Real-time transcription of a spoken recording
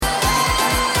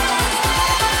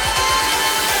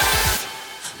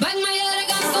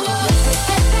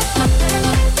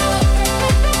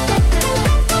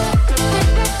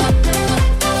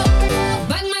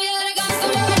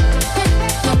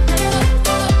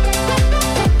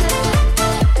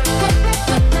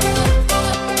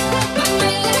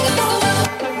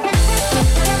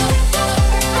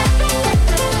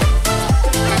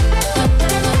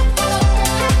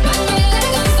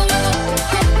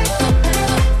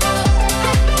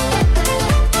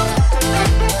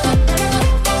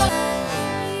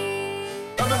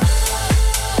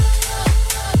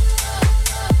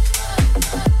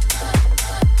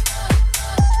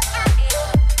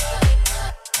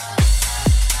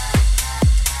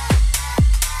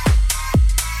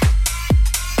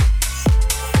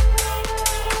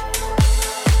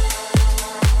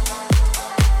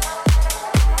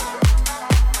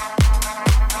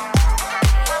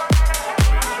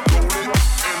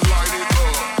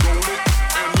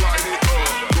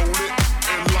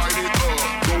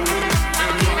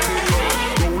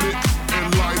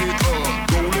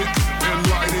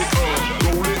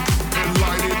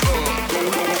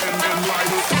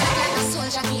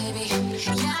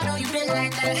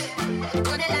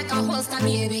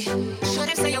baby. Sure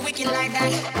them say you're wicked like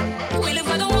that. We live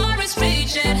where the war is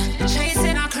raging,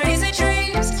 chasing our crazy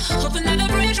dreams, hoping that the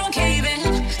bridge won't cave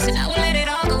in. So now we'll let it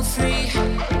all go free.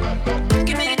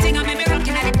 Give me the thing, I made me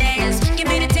rockin' at the dance. Give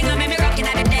me the thing, I made me rockin'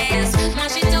 at the dance. Man,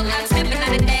 she talk like stepping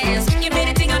at the dance. Give me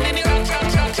the thing, I made me rock,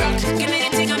 rock, rock, rock. Give me the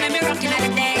thing, I made me rockin' at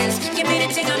the dance. Give me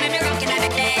the thing, I made me rockin' at the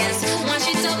dance. Man,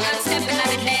 she talk like stepping at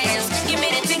the dance. Give me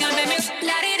the thing, I made me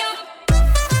light it up.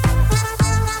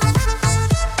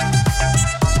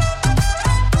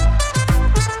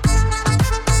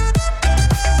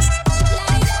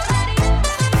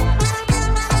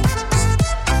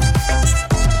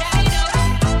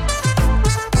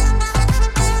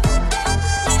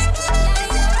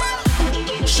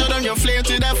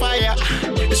 To the fire,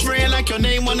 it's spraying like your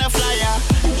name on a flyer.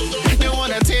 They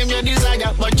wanna tame your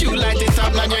desire, but you light it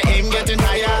up, now your aim getting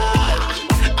higher.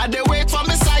 I dey wait for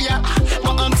Messiah,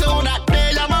 but until that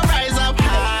day I'ma rise up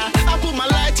high. I put my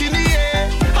light in the air,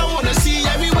 I wanna see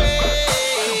everywhere.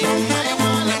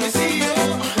 Let me see you.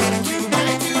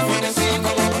 2x2 for the sequel,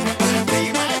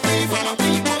 3x3 for my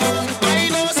people.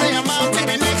 I know say I'm out to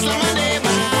be next to my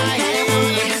neighbor.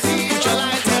 Put your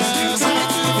lighters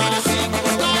for the sequel.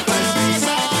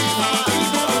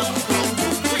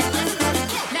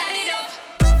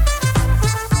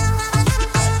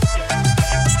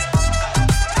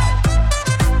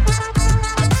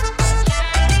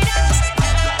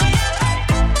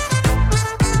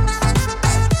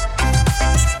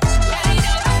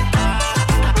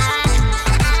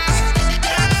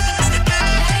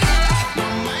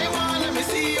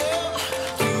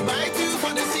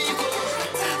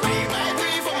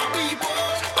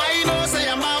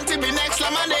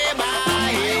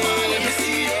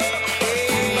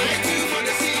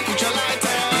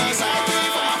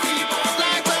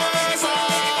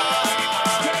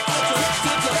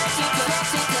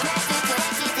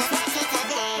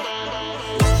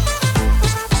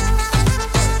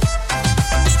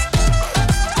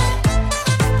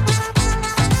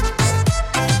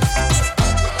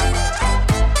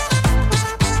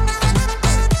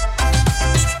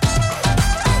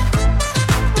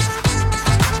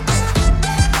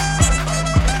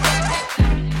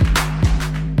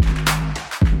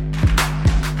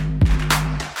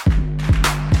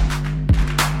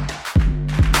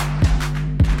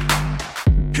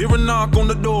 On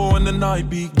the door and the night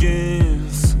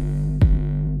begins.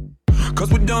 'Cause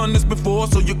we've done this before,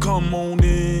 so you come on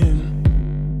in.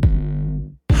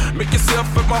 Make yourself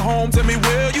at my home, tell me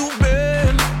where you've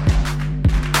been.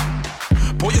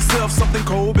 Pour yourself something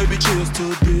cold, baby, cheers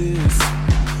to this.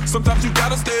 Sometimes you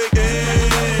gotta stay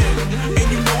in, and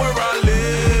you know where I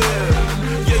live.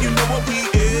 Yeah, you know what we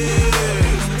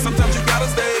is. Sometimes you gotta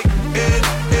stay in.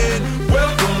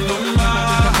 Welcome to my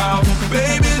house,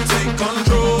 baby, take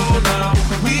control.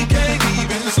 We can't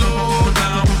even slow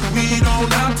down. We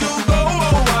don't have to go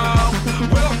out.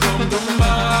 Welcome to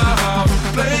my house.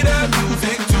 Play that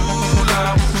music too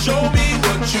loud. Show me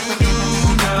what you do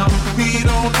now. We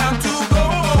don't have to go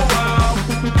out.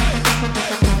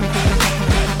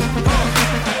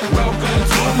 Welcome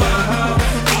to my house.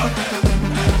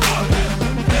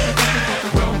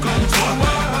 Welcome to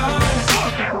my house.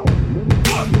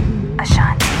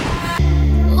 Ashanti.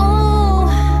 Ooh,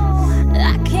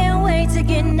 I can't wait to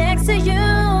get next to you.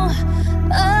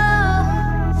 Oh,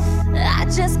 I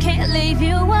just can't leave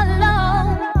you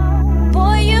alone.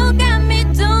 Boy, you got me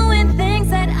doing things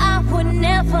that I would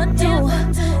never do.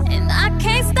 And I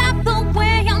can't stop the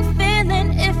way I'm feeling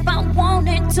if I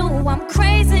wanted to. I'm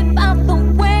crazy about the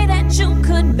way that you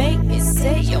could make me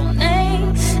say your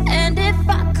name. And if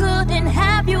I couldn't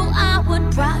have you, I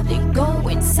would probably go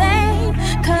insane.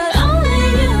 'Cause only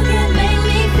you can make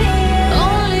me feel.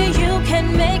 Only you can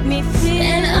make me feel.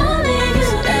 And only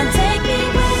you can take me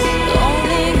there.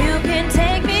 Only you can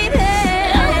take me there.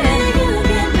 Only you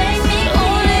can make me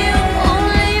feel.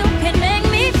 Only you can make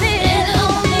me feel. And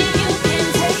only you can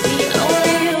take me.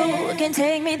 Only you can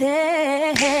take me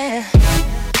there.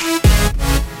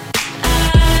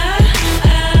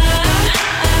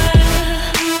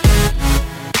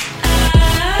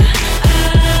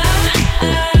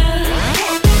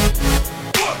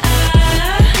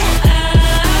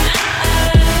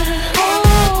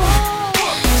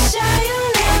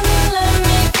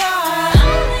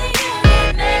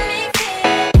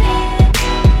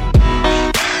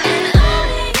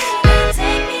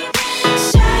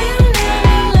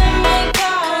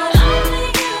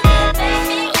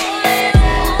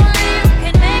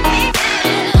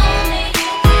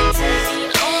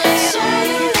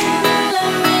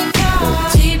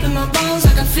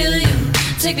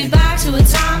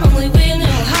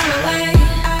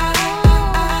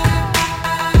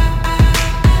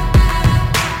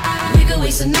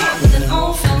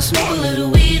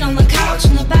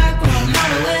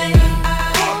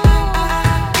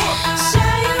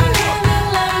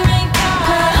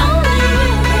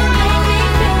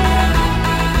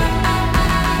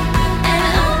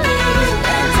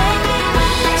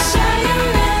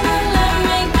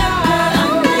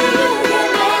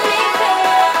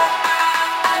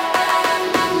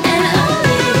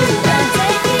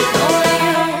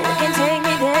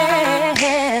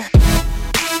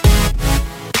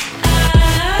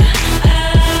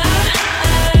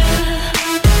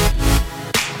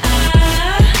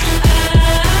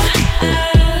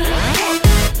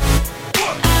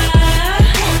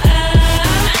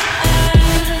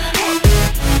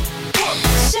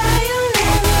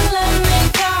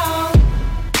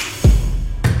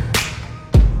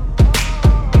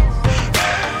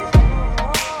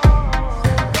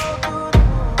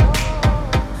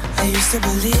 to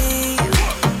believe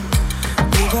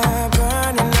we were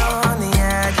burning on the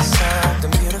edge of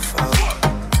something beautiful,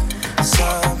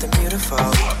 something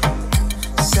beautiful.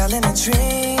 Selling a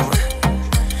dream,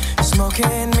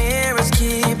 smoking mirrors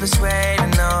keep us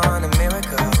waiting on a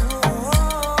miracle,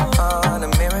 on a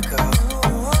miracle.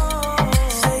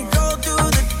 Say go through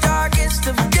the darkest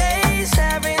of days,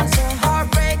 having to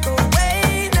heartbreak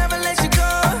away. Never let you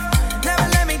go, never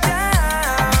let me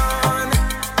down.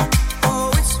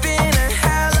 Oh, it's been a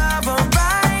hell of a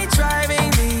ride,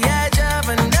 driving the edge of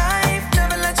a knife.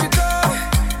 Never let you go,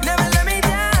 never let me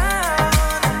down.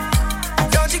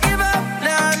 Don't you give up,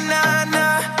 nah, nah,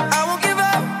 nah. I won't give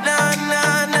up, nah,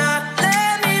 nah, nah.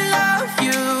 Let me love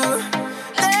you,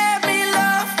 let me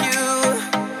love you.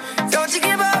 Don't you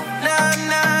give up, nah,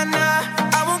 nah, nah.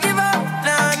 I won't give up,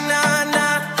 nah, nah,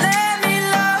 nah. Let me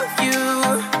love you,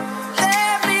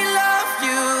 let me love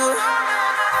you.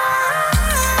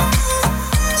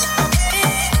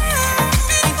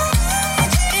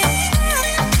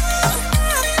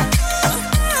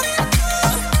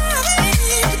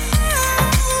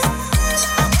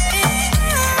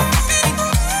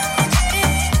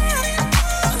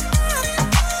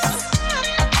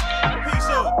 Peace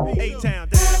up, A-Town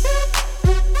down.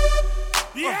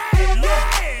 Yeah, yeah.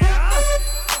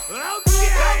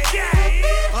 Okay.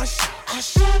 Usher.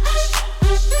 Let's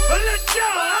go.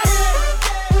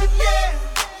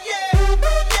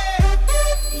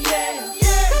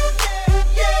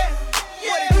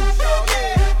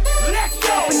 Let's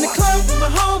go. In the club with my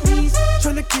homies,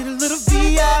 tryna get a little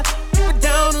VI. Keep it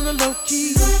down on the low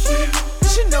key.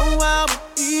 She know how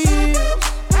it is.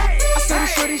 I saw the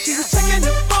shorty, she was checking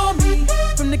up on me.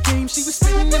 From the game, she was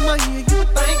spitting in my ear. You would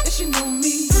think that she know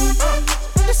me.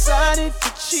 Decided to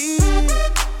cheat.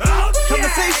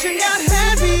 Conversation got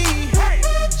heavy.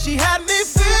 She had me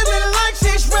feeling like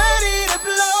she's ready to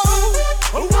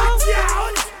blow. Watch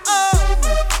out.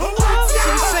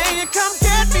 She's saying, come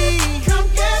get me.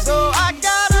 So I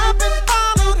got up and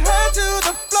followed her to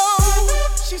the floor.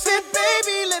 She said,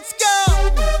 baby, let's go.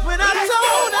 When I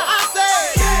told her, I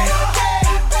said,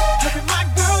 baby, my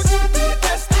girl, you be the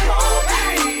best of all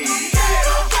me.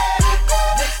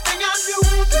 Next thing I knew,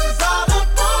 she was all up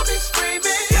on me screaming.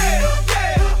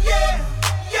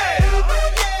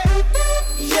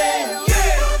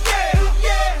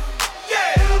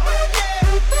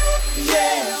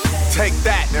 Take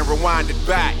that and rewind it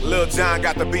back. Lil Jon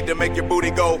got the beat to make your booty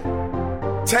go.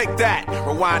 Take that,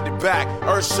 rewind it back.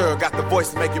 Usher got the voice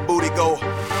to make your booty go.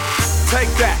 Take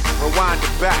that, rewind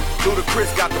it back.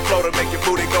 Ludacris got the flow to make your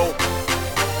booty go.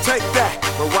 Take that,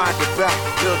 rewind it back.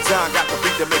 Lil Jon got the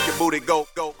beat to make your booty go.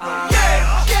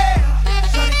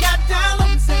 Shorty got down low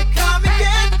and said, come and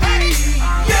get me.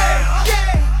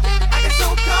 I got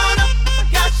so caught up, I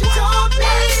forgot she told me.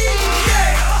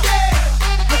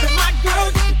 Look at my girl,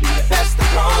 you could be the best of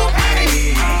all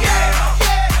me.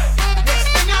 Next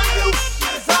thing I knew, she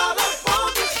was all up on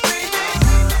me screaming.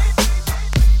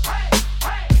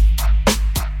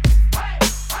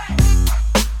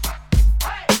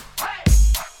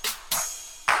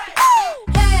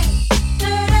 Hey,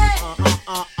 dirty.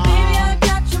 Baby, I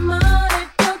got your money,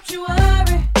 don't you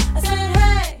worry. I said,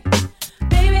 hey,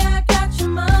 baby, I got your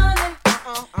money.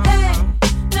 Hey,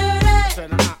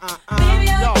 dirty. Baby,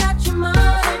 I got your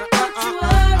money, don't you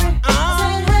worry. I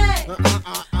said, hey,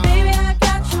 baby, I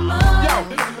got your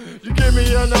money. You give me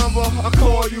your number, I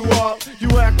call you up. You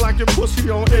act like your pussy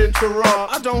on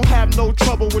interrupt. I don't have no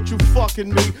trouble with you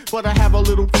fucking me, but I have a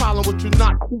little problem with you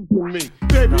not keeping me.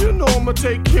 Baby, you know I'ma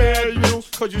take care of you,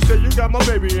 cause you say you got my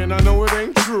baby and I know it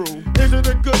ain't true. Is it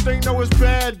a good thing? No, it's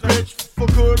bad, bitch. For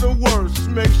good or worse,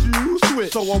 makes you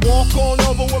switch. So I walk on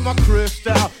over with my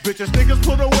crystal. Bitches, niggas,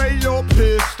 put away your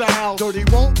pistol. Dirty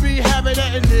won't be having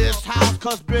it in this house,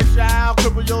 cause bitch, I'll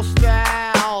cripple your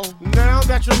style. Now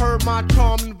that you heard my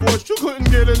charming voice, you couldn't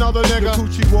get another nigga. Your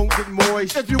coochie won't get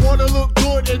moist. If you wanna look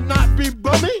good and not be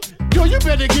bummy, yo, you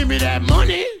better give me that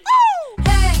money.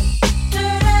 Hey,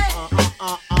 dirty.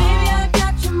 Baby, I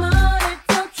got your money,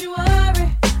 don't you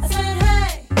worry. I said,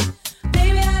 hey,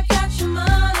 baby, I got your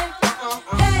money.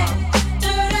 Hey,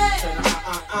 dirty.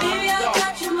 Baby, I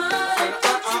got your money,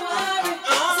 don't you worry.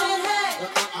 I said, hey,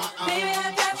 baby,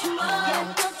 I got your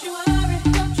money, don't you worry,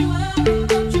 don't you worry,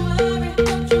 don't you worry,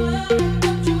 don't you worry,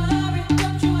 don't you worry, don't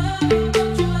you worry,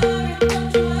 don't you worry, don't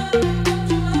you worry,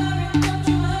 don't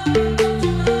you worry, don't you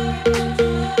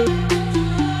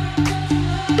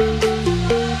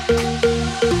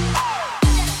worry.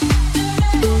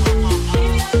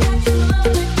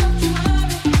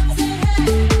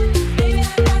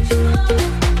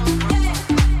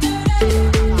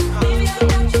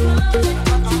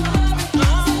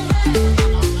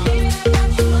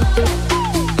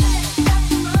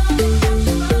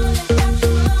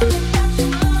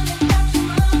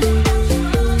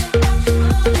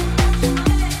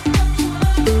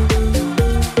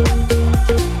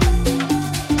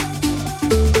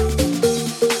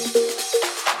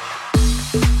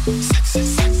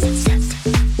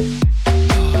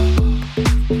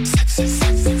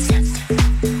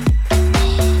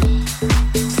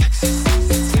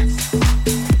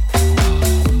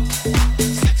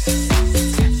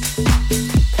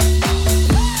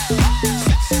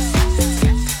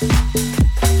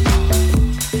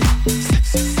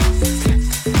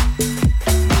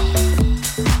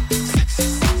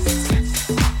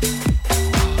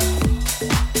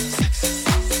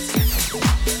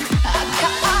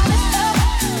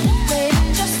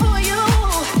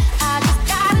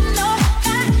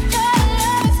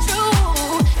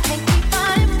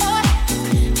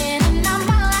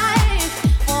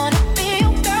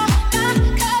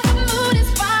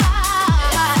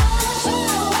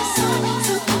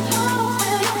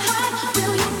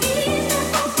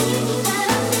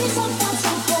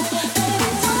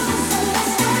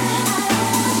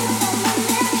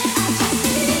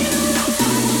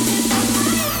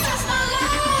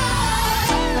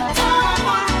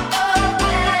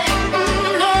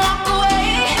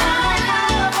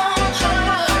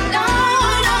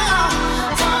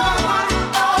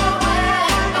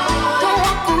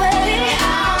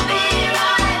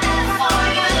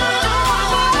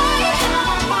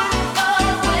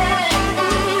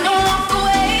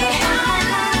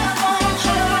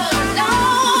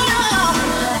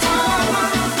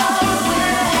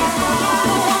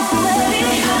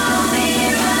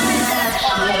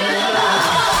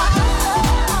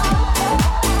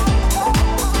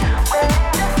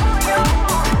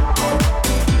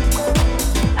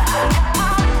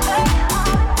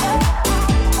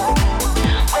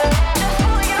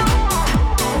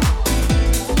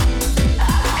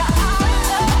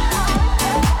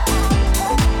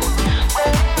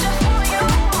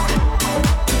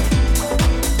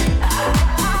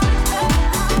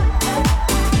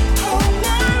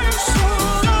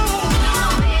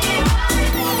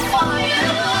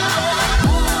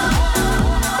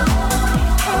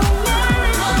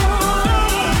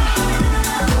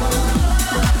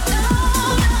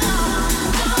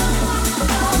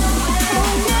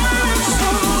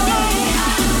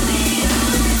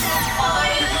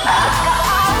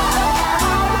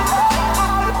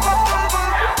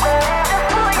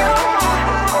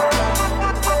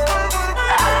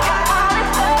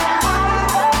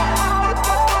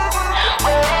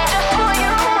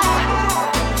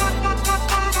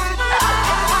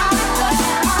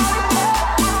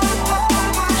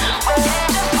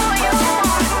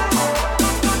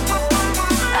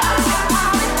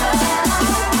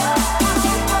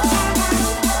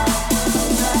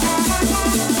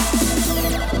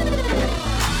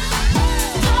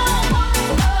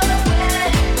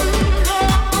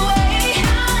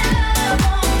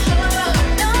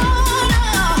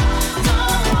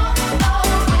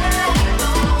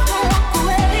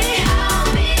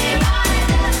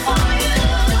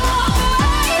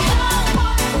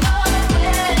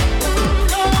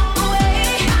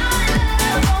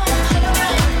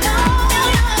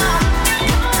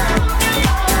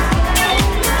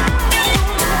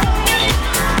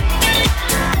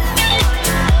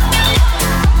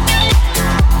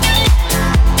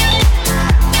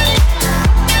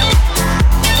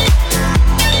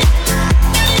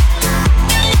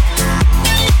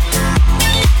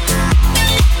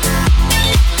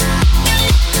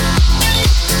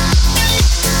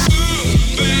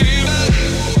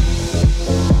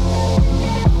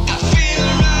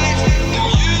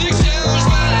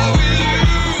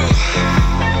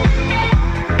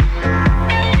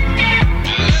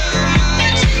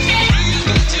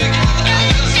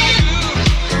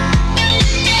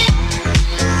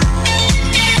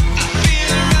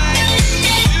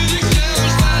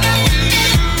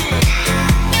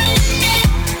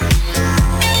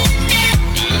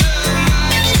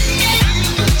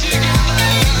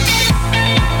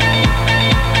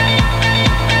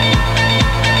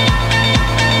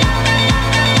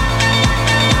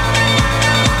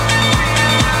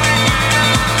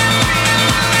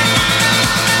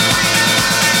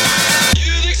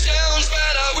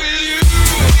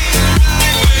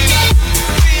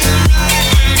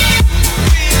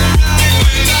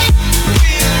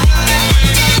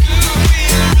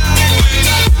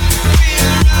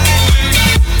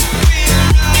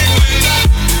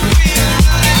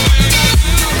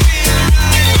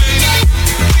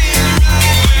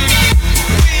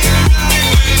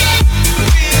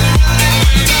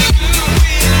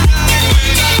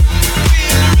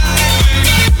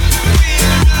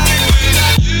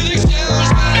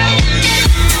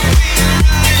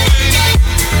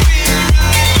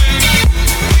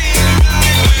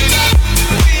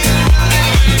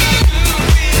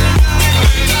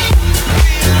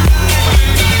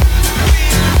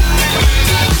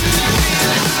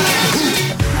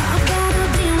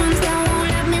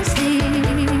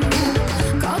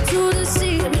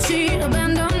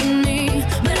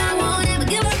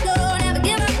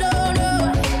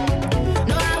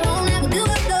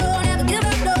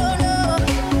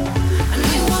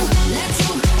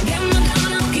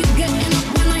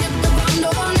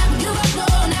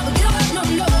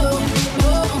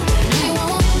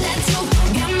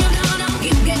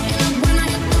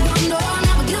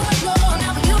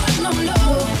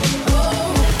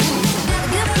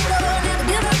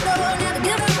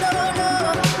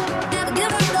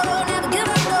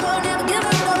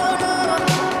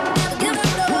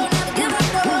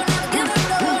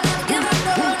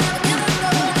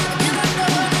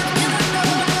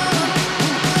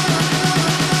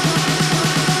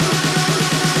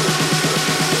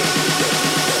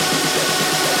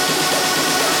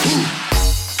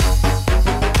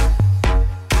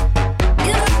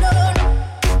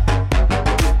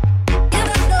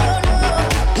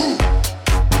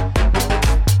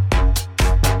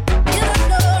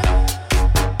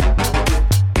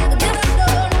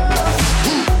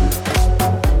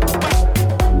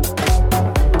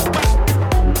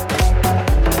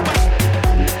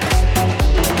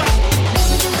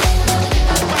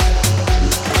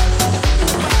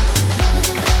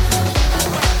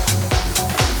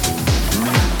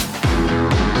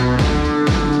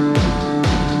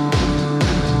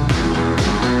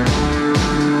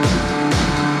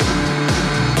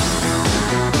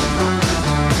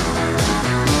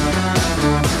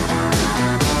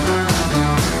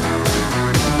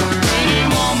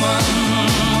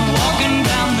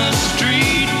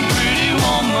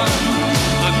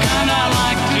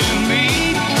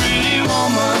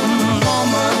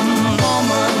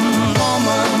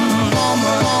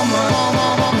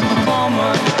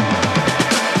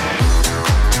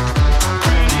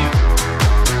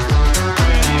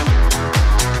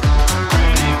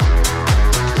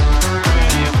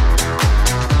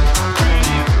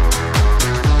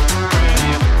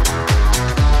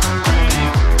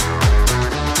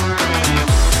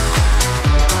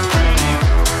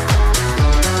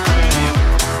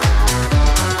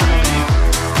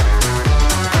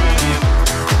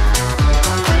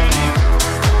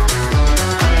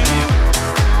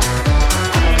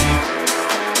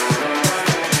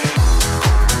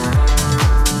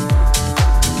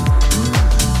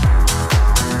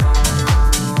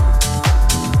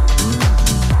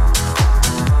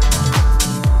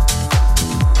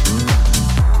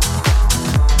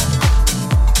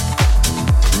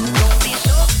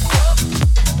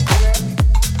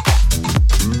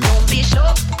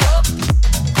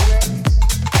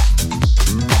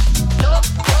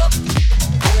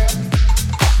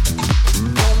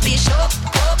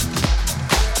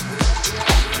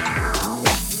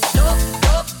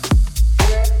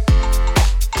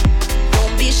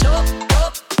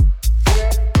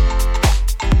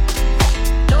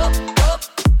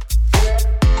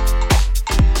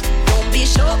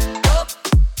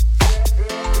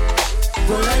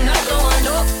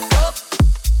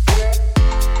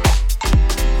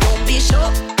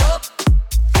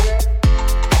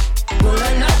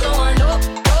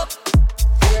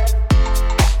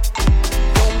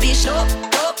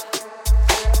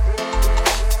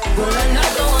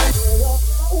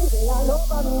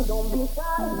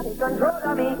 take control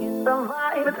of me. It's the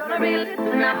vibe, it's gonna be lit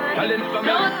tonight.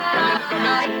 No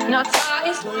lies, no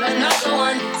ties, pull another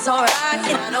one. It's alright,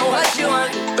 I know what you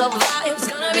want. The vibe's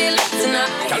gonna be lit tonight.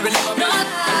 No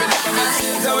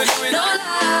lies, no lies, no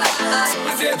lies. It's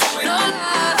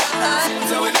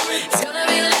gonna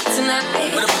be lit tonight.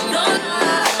 No lies, no lies,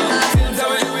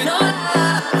 no lies. It's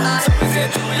gonna be lit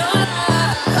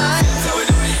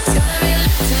tonight. No lies.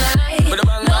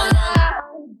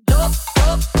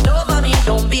 Over me,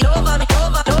 don't be over me,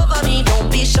 over me,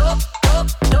 don't be sure.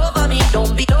 Over me,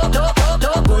 don't be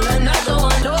pull another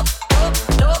one.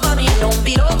 Over me, don't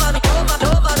be over me,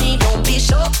 over me, don't be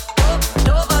sure.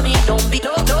 Over me, don't be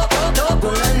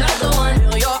pull another one.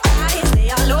 Feel your eyes, they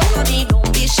all over me,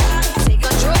 don't be shy. Take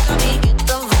control of me, get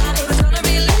the vibe. It's gonna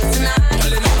be lit.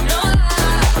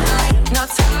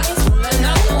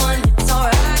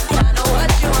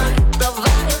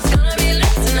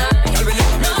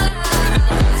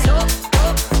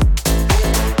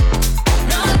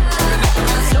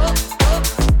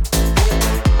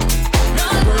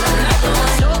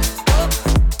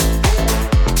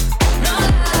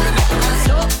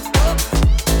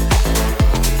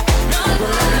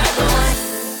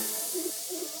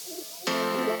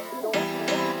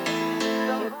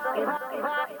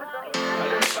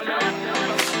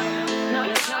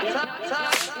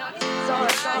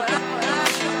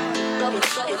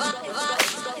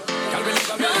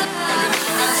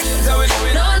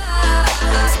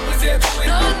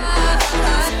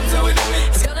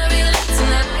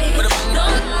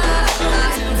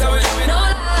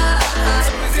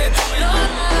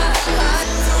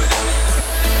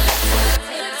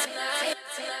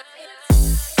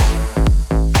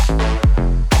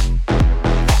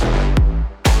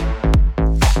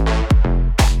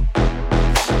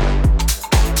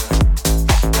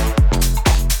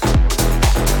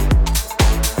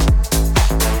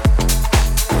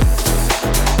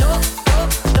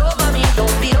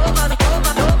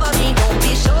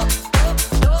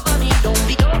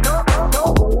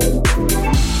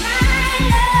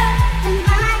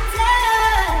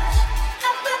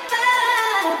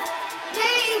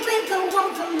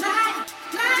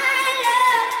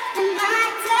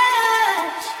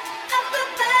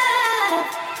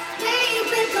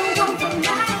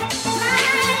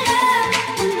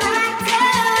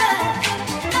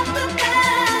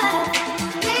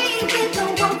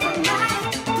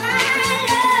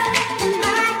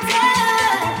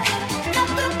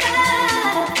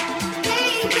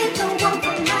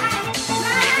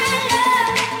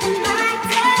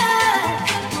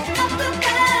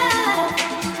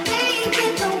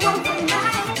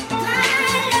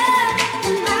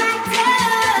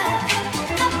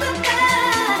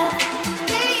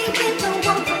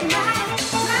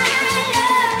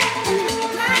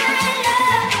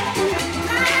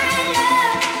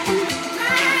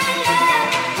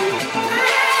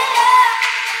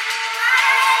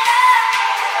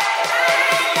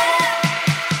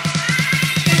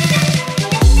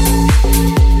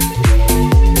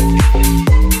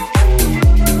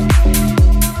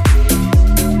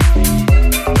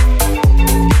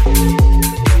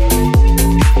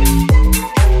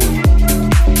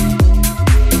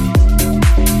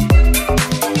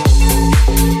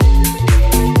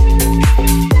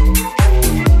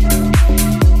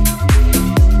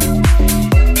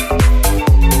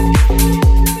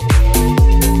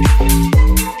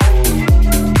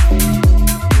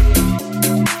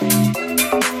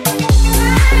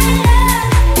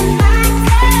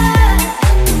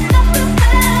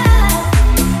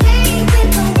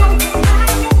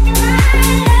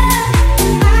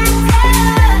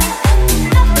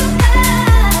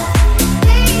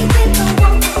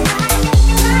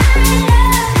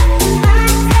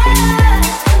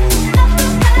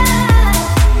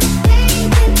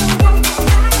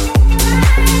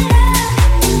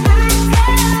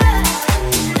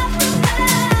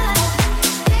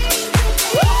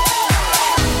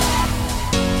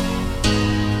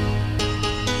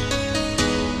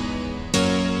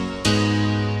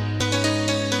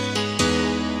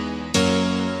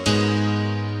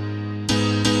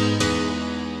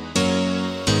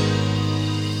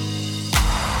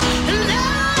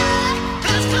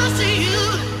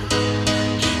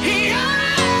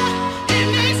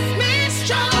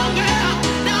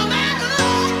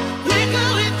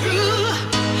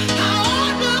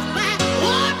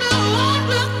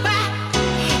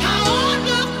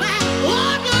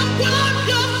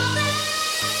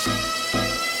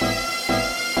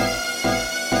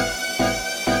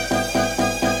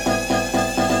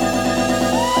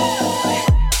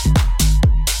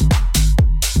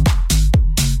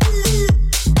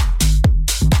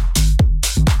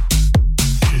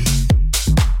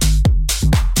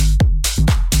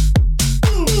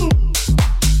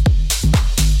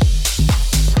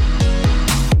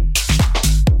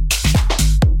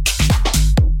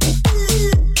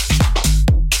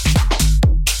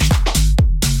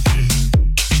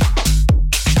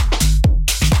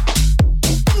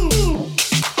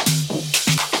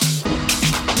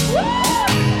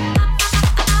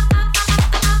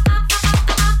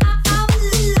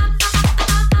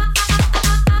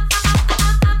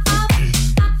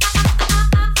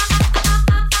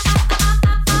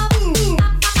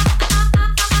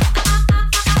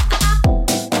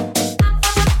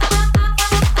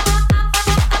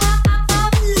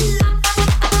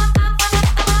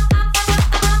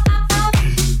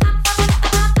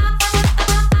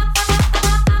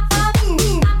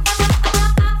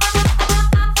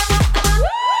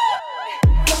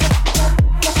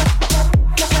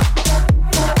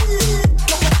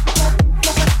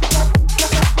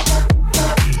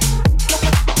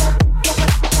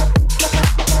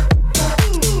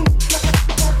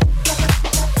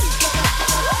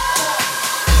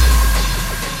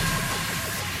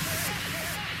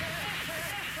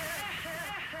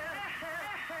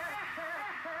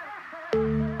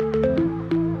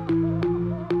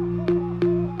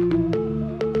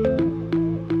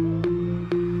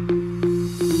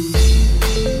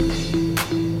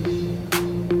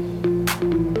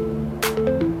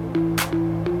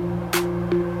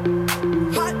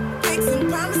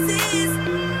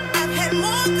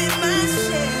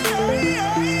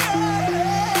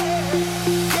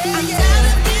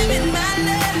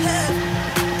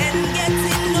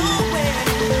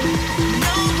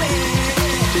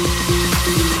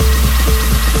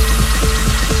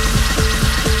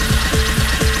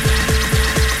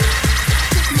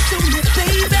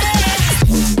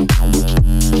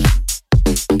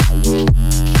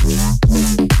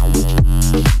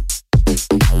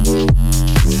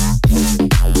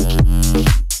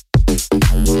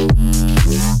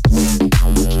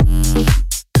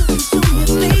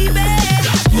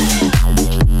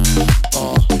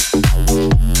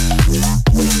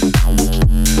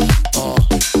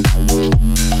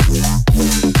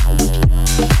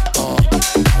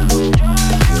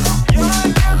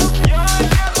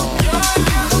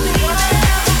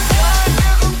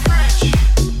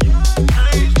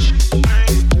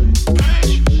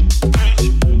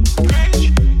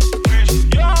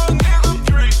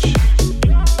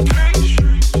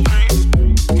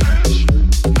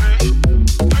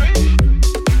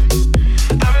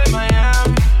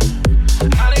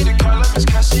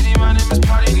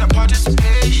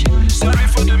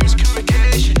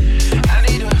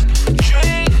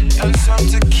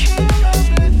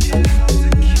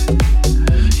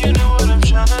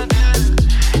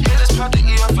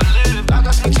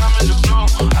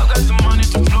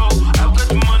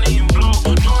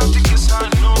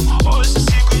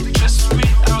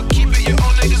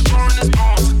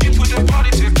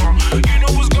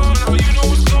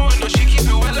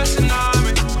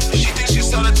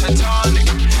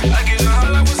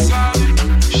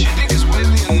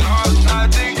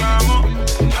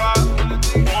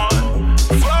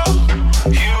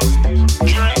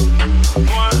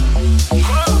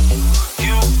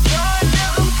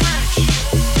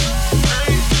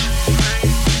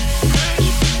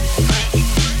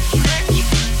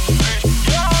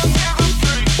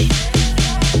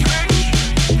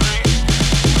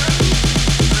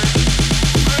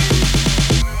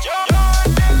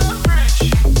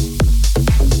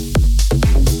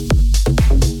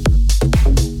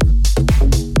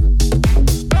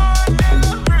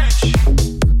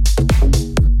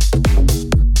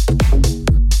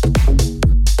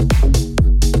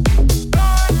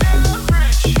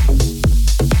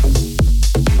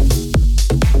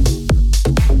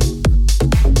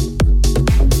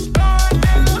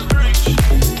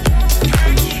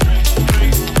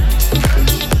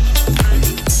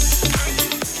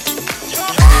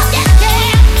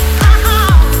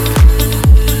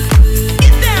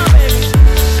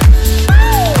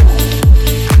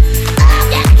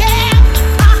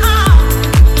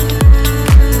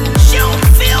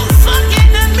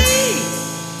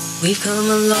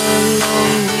 a long,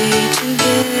 long way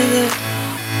together.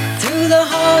 Through the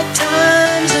hard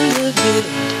times and the good,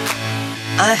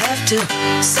 I have to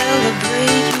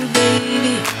celebrate you,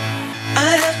 baby.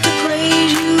 I have to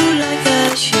praise you like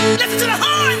I should. Listen to the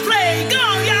horn play, go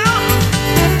on, y'all.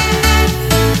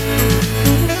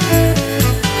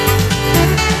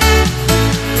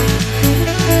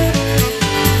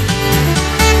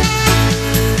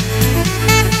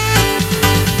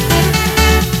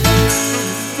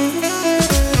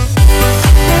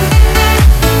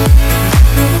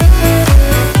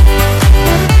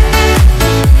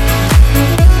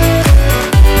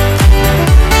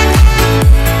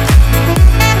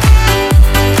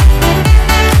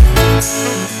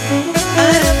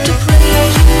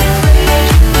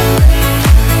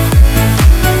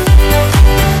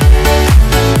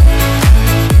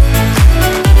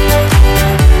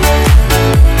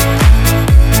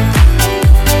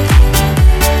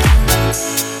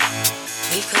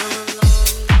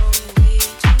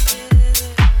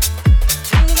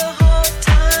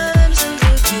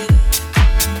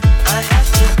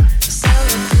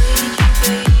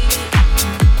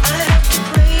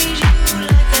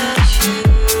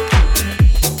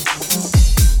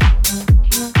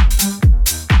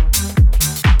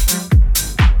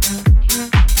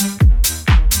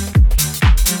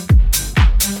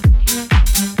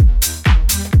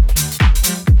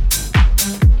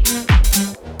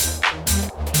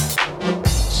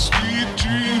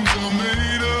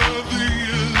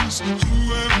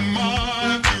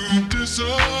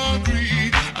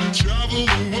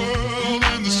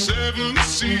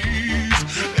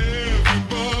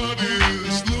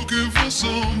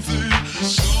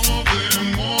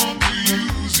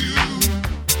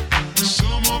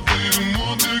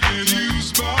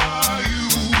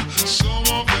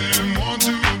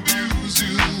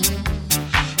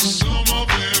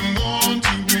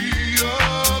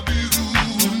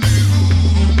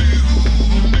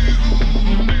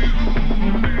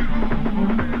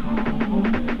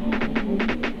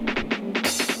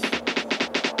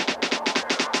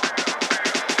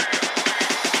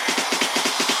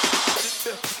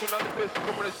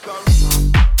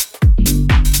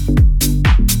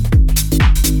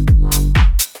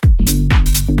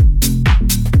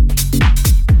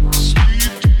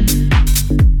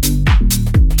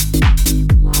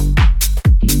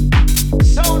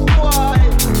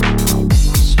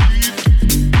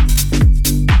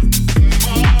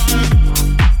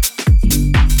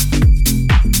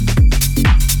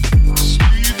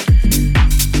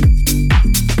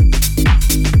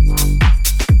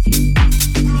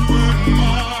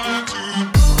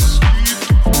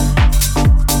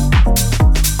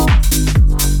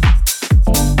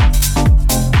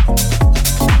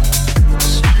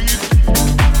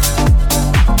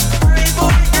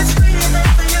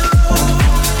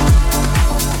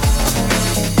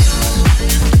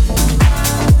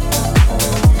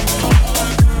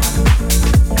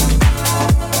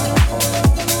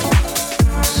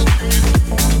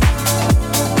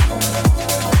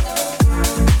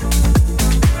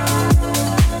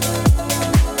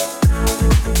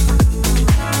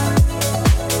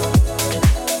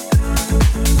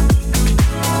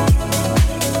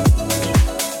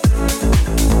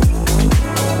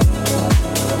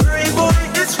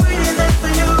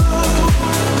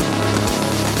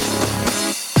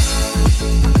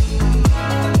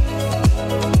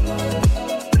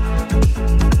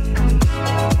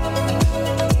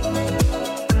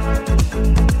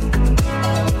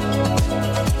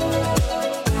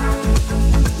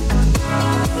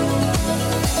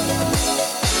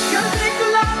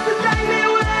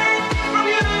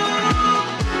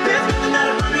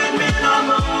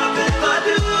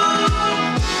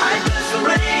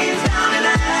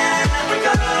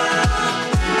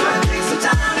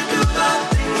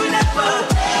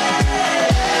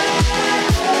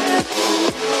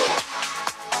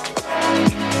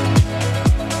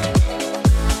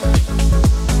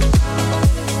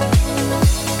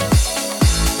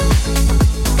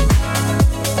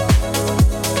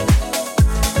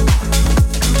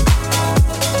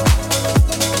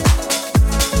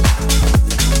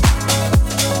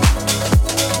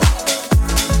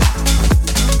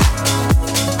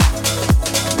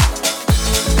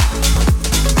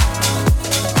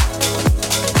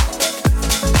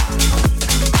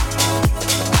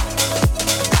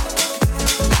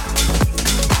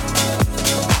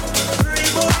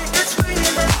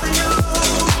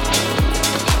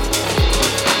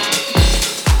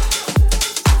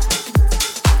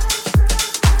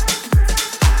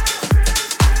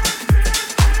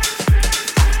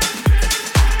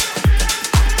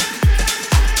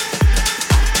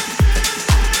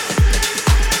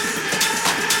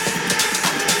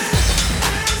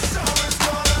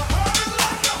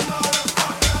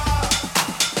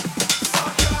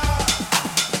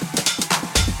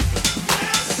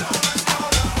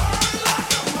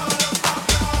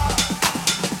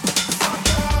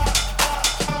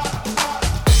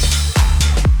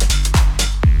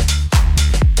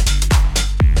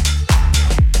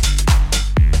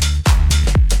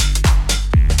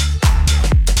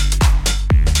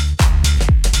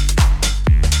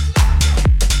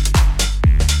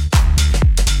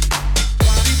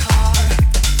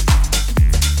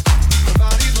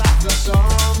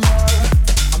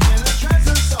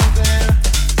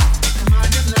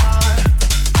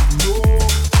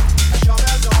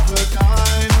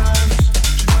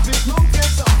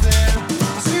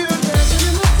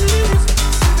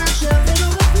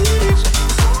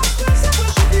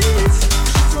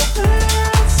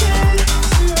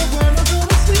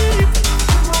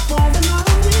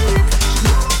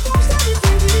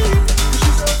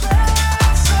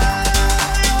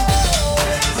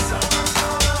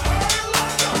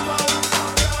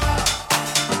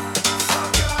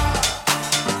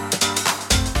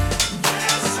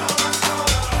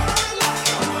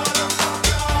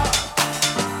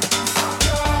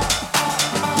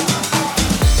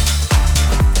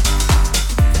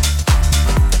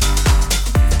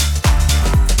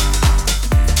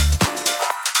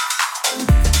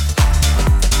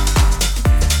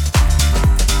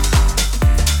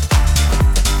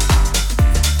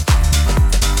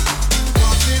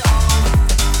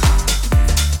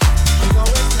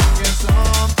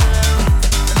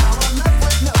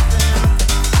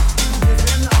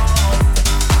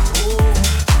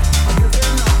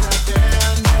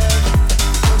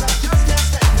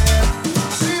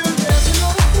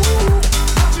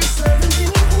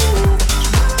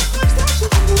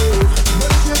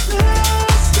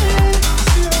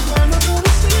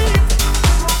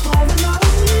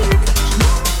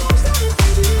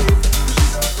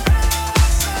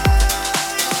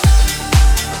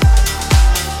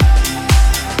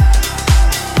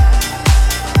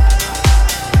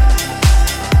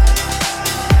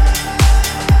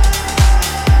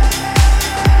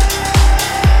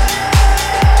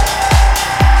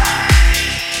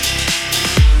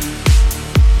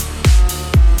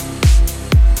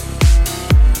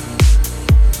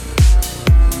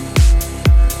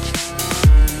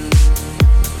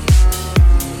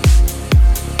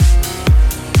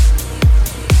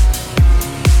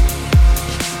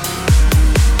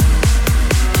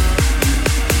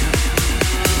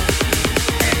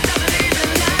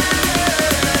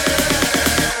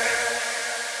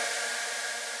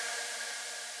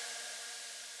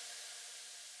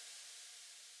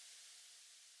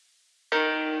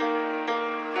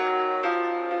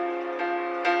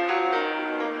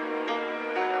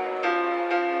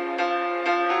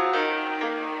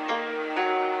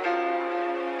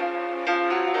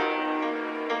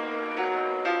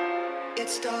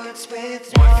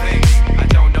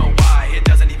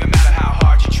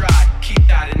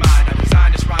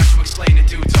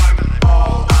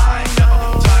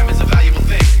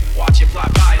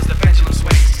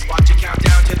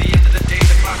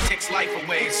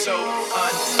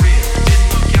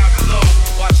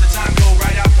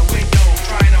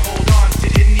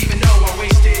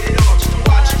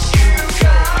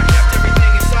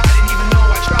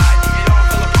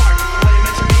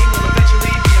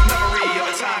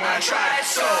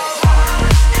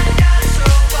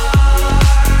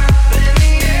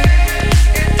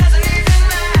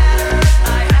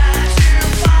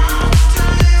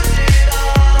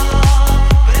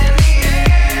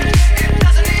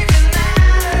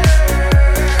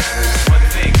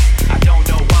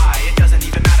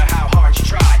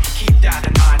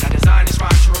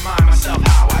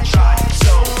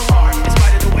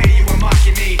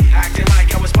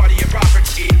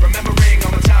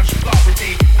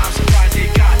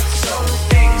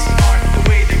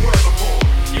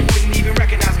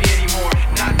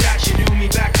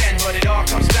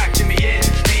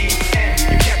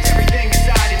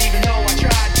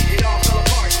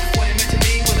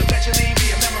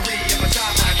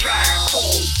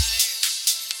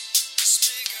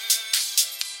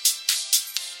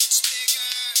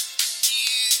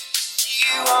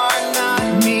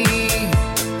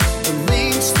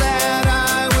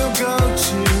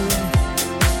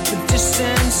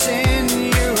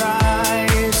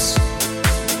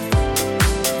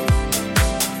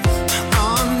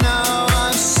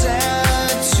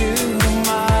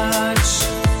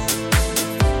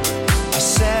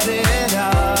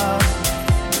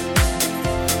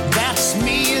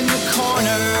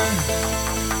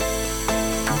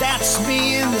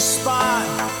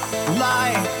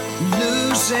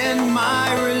 losing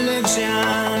my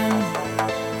religion,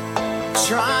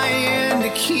 trying to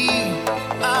keep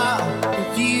up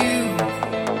with you,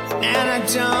 and I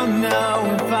don't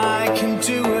know if I can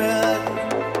do it.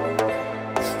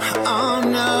 Oh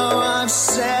no, I've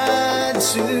said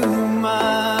too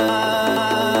much.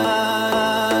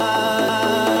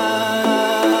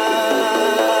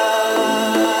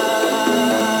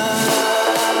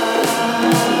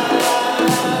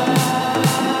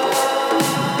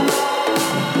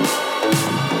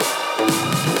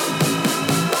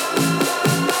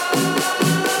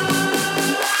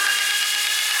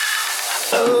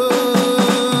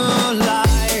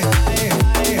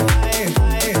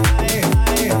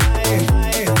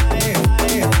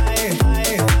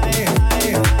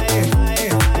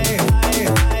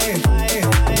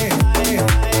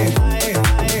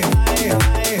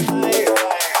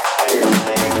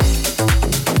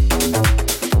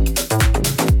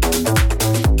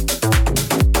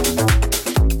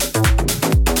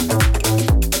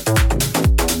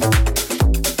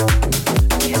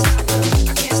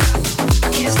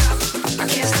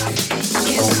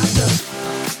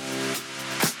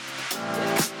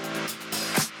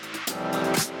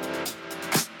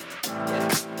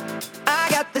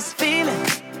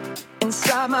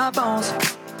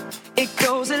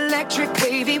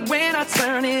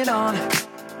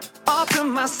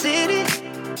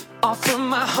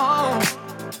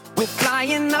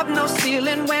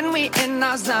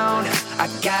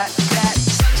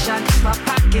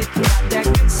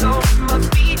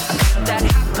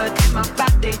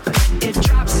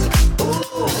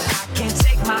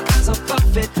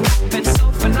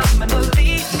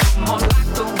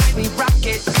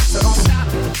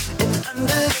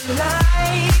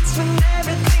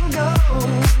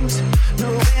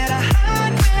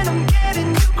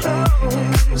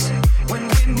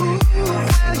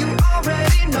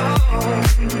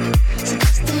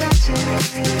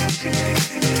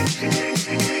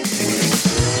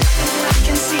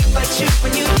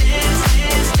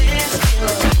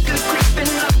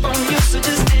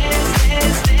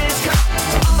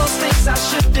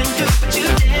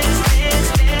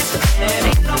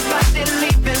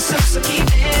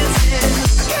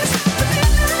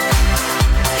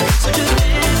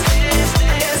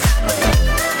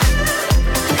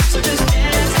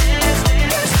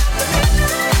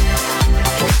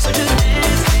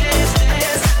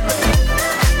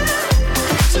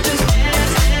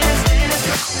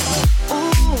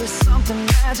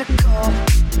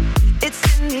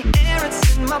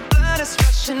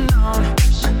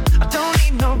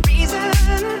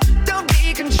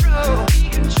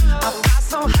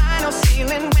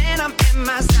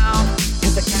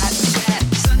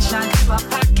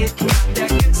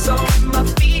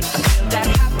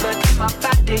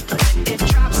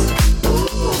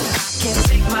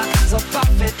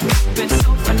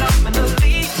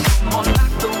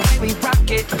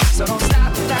 So don't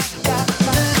stop, stop,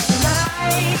 stop.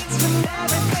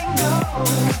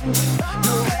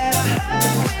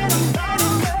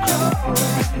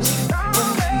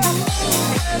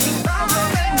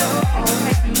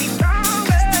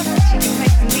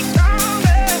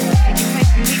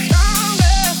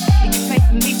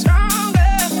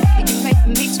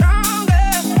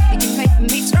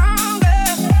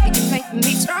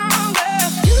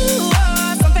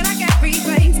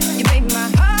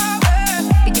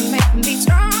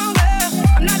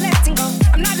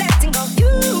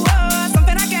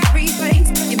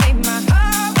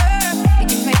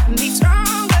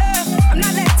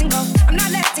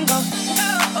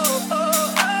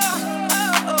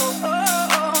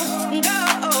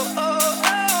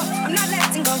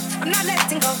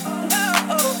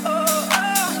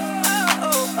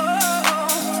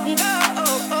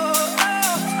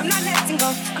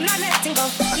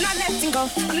 go,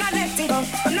 I'm not letting go,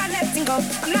 I'm not letting go,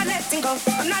 I'm not letting go,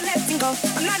 I'm not letting go,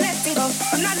 I'm not letting go,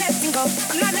 I'm not letting go,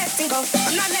 I'm not letting go,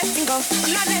 I'm not letting go, I'm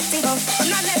not letting go, I'm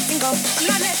not letting go, I'm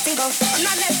not letting go, I'm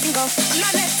not letting go, I'm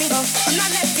not letting go, I'm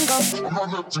not letting go, I'm not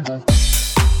letting go.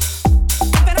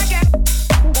 Something I can't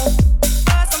go,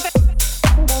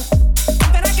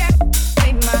 something I can't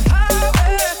make my heart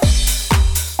work.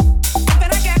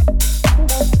 Something I can't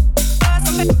go,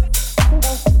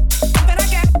 something I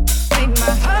can't make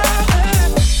my heart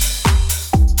work.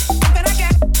 Something I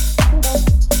can't go,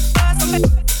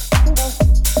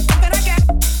 something I can't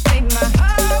make my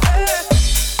heart work.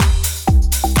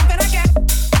 Something I can't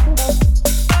go,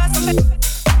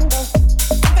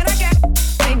 something I can't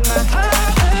make my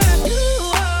heart work. You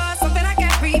are something I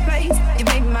can't replace. You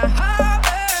make my heart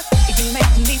work. You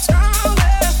make me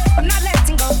stronger. I'm not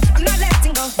letting go. I'm not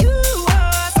letting go. You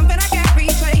are something I can't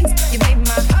replace. You make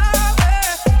my heart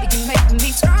work. You make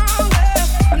me stronger.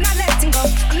 I'm not letting go.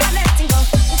 I'm not letting go.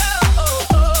 Go oh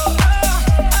oh oh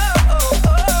oh oh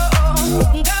oh.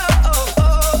 Go oh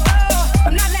oh oh.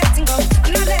 I'm not letting go.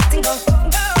 I'm not letting go.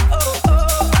 Go oh oh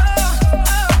oh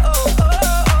oh oh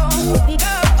oh.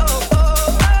 Go oh oh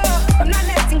oh. I'm not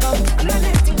letting go. I'm not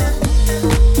letting go.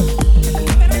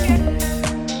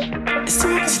 It's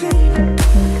time to sleep.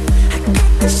 I got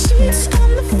the sheets on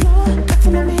the floor,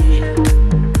 nothing on me.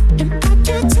 And I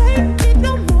can't take it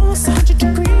no more, it's 100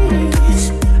 degrees.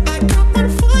 I got one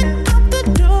foot out the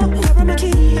door, where are my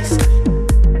keys?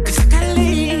 'Cause I gotta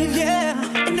leave, yeah,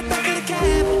 in the back of the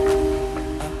cab.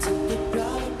 I'll take the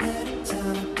drive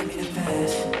anytime, give me the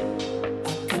fast.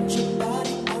 I got your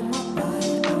body on my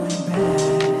mind, I ain't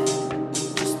bad.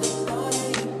 Just the thought of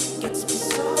you gets me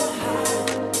so high,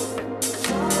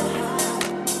 so high.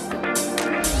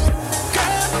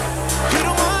 You're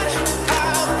the one I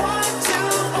want to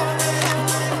want it,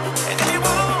 and they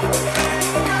won't.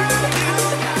 Girl, you're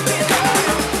the you got me.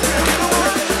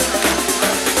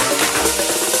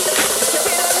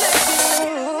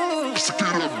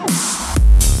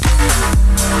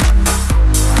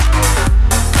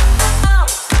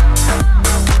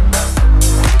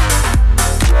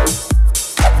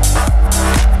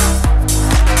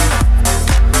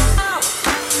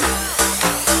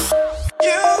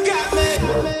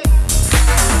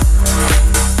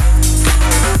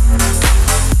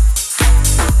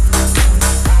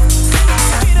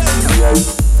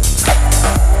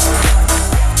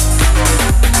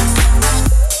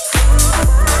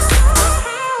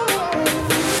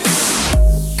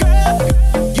 Girl,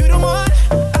 you the one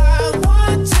I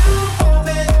want to hold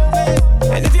it.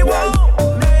 And if you want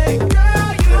me, girl,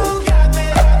 you got me.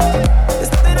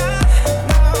 There's nothing I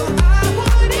know I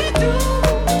wouldn't do.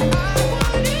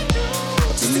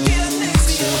 Just to get up next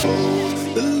to you.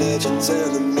 The legends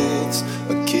and the myths,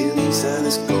 Achilles and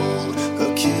his gold,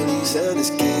 Hercules and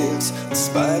his gifts,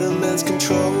 Spider-Man's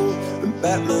control, and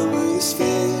Batman with his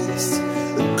fists.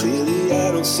 And clearly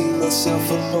I don't see myself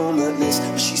upon that list.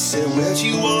 But she said, where'd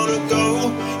you wanna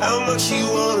go? How much you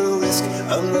wanna risk?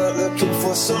 I'm not looking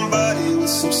for somebody with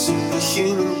some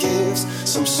superhuman gifts,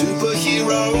 some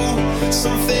superhero,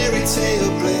 some fairy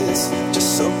tale bliss.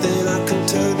 Just something I can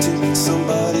turn to,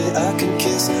 somebody I can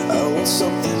kiss. I want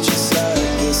something just like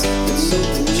this. There's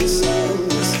something just like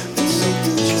this. There's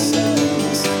something just like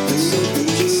this. There's something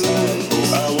just like this.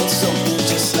 I want something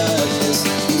just like this.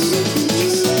 There's something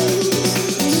just like this.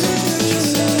 There's something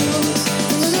just like this.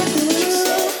 There's something just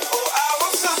like this. Oh, I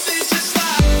want something just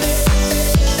like this.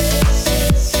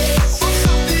 Want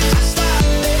something just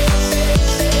like this.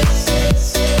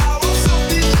 I want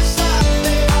something just like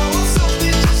this. I want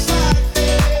something just like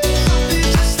this. Something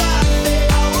just like this.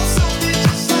 I want something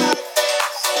just like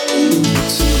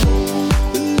this.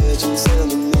 The legends and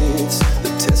the myths,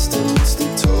 the testaments they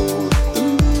told, the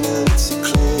moon and its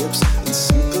eclipse, and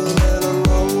Superman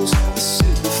unrolls the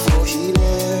suit before he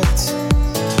left.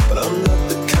 But I'm not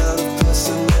the kind of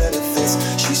person that it fits.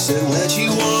 She said, where'd you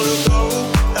wanna go?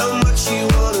 How much you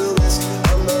wanna risk?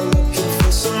 I'm not looking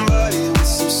for somebody with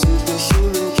some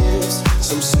superhuman gifts,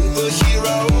 some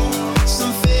superhero,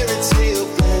 some fairy tale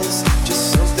bliss. Just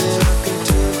something I can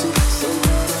turn to,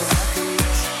 somebody I can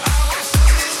miss. I want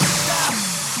something just like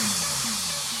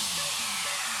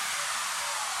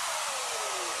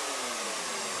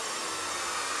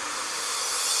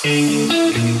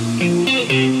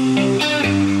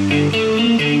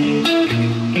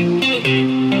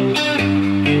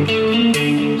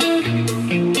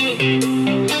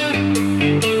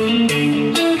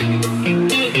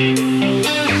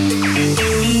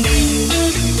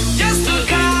Just a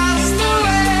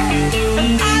castaway, an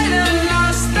island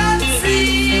lost at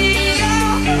sea.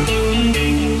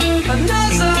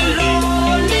 Another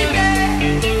lonely day,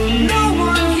 no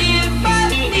one here but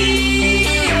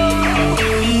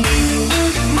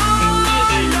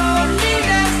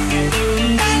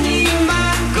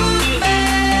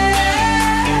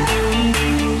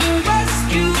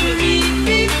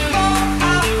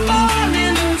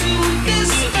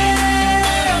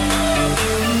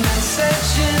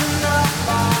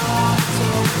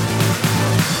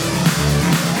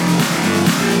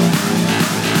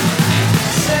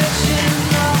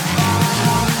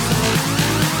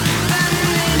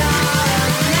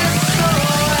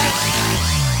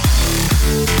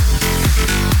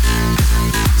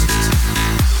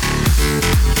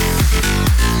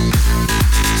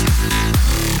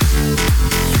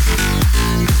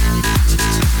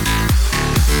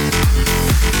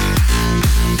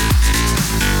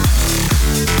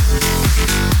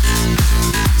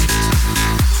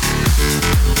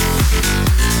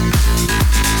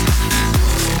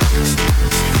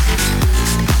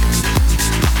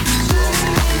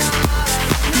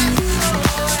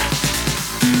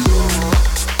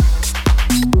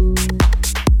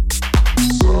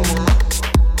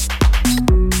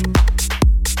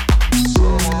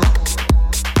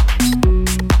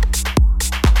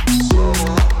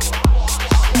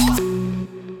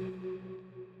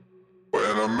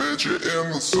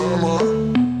summer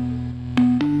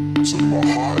to my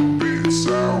heartbeat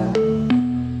sound.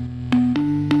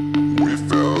 We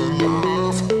fell in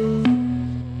love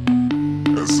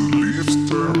as the leaves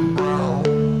turn brown,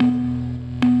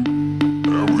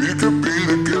 and we could be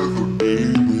together,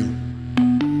 baby,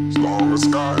 as long as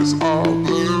skies are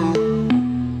blue.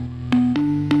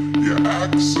 You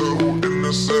act so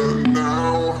innocent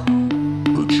now,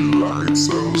 but you lied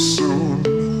so soon.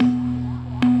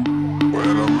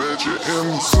 When I met you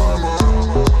in summer,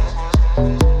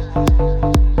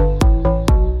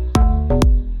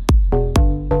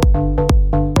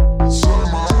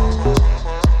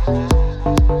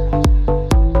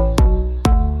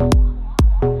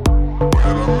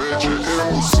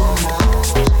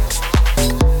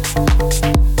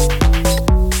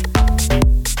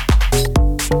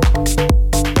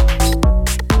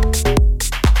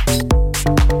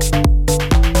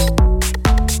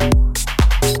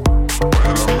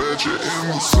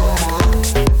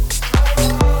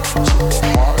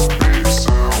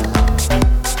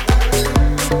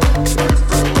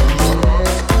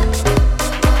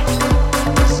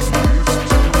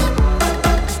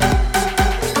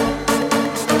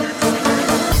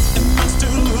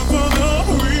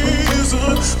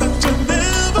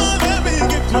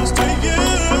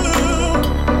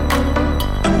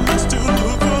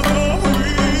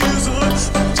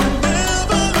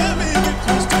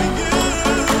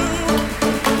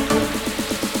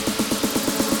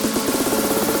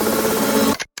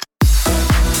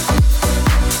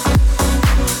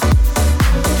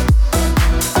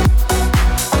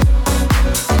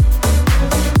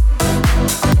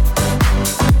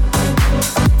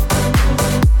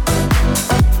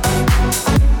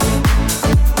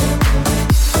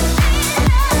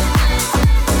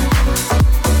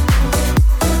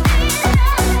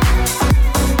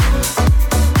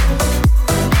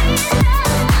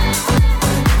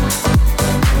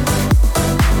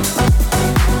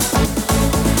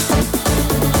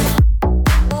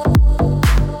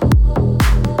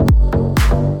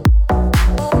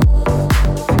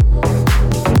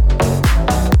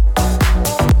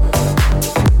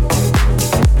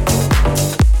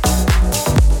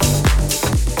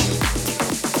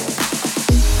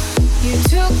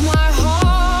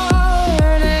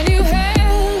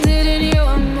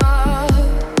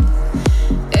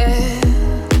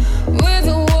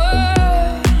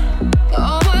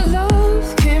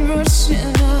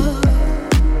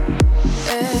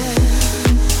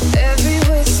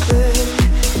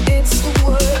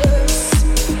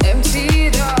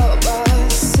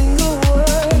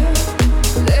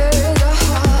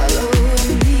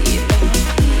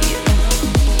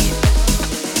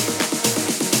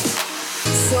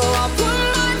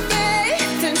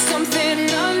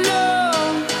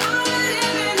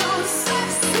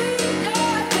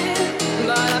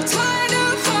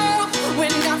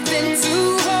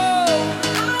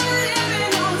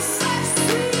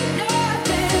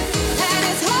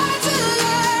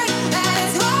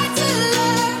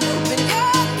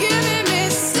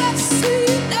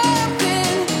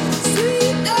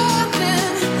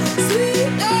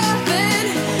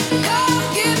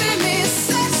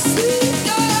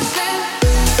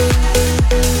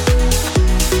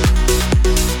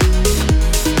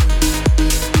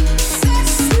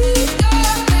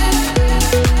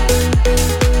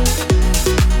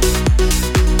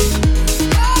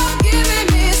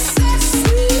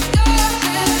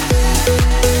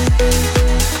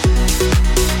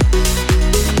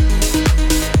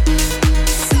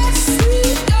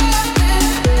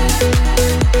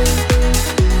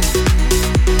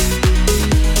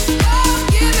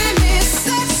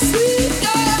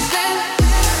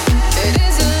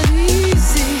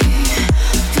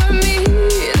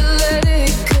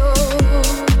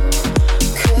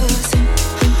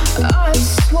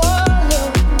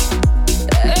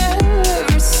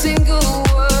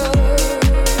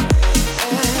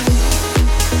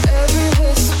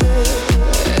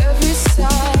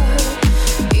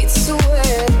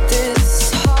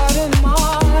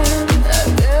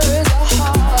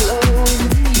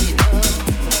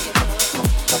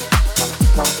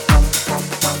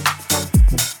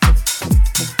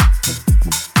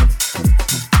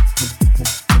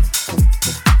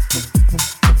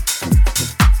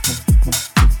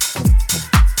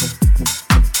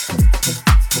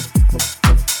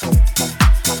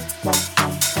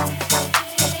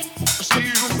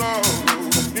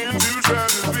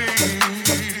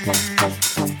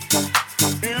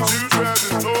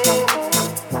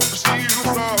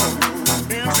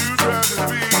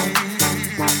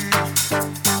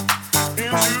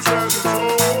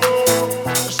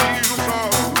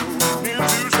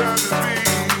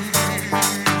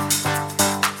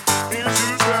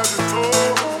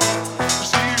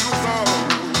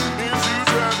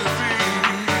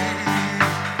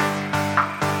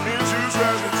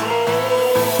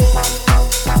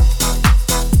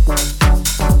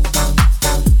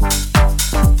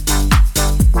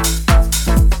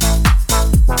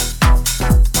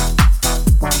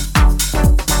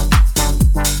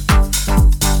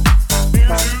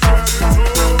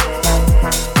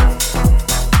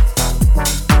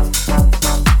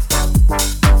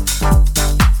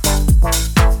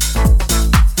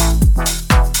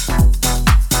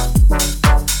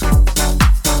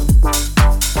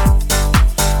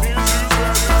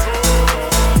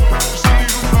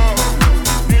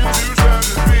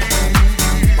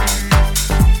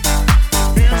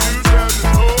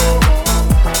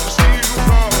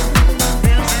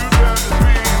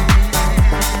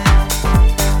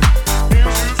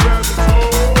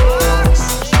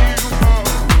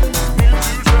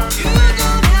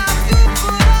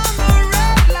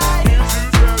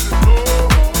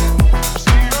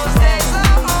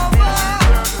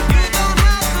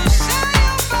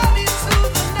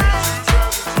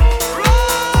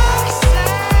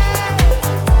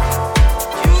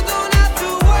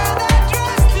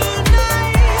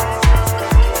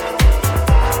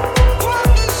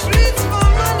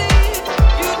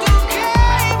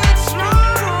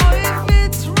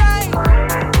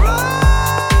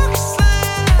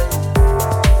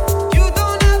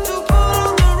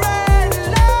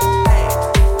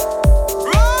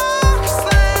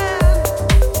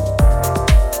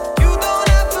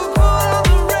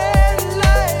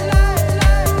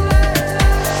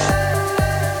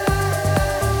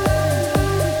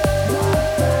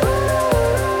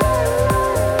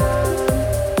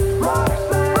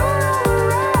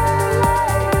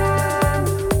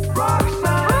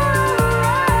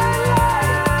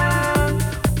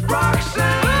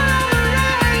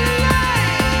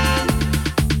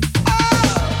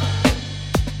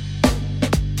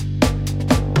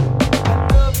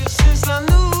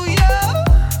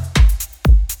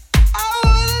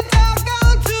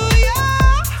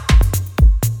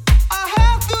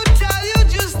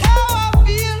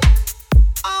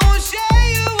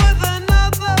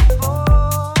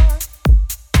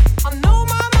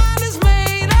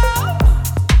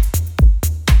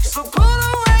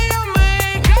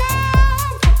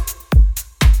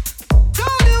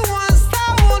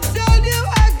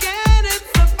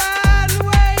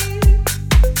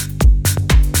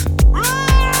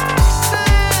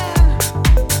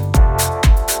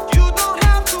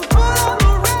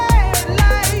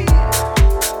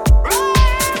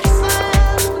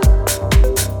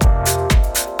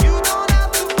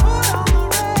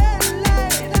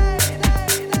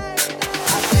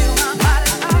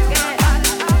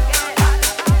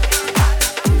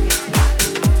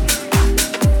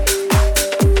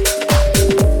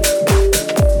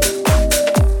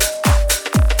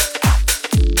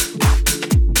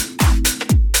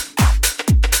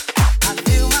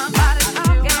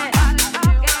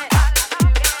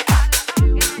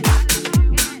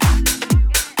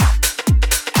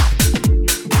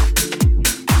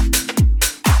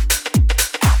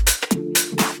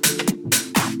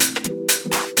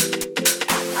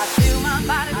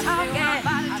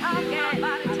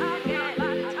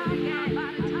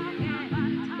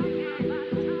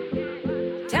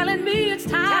 telling me it's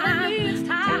time.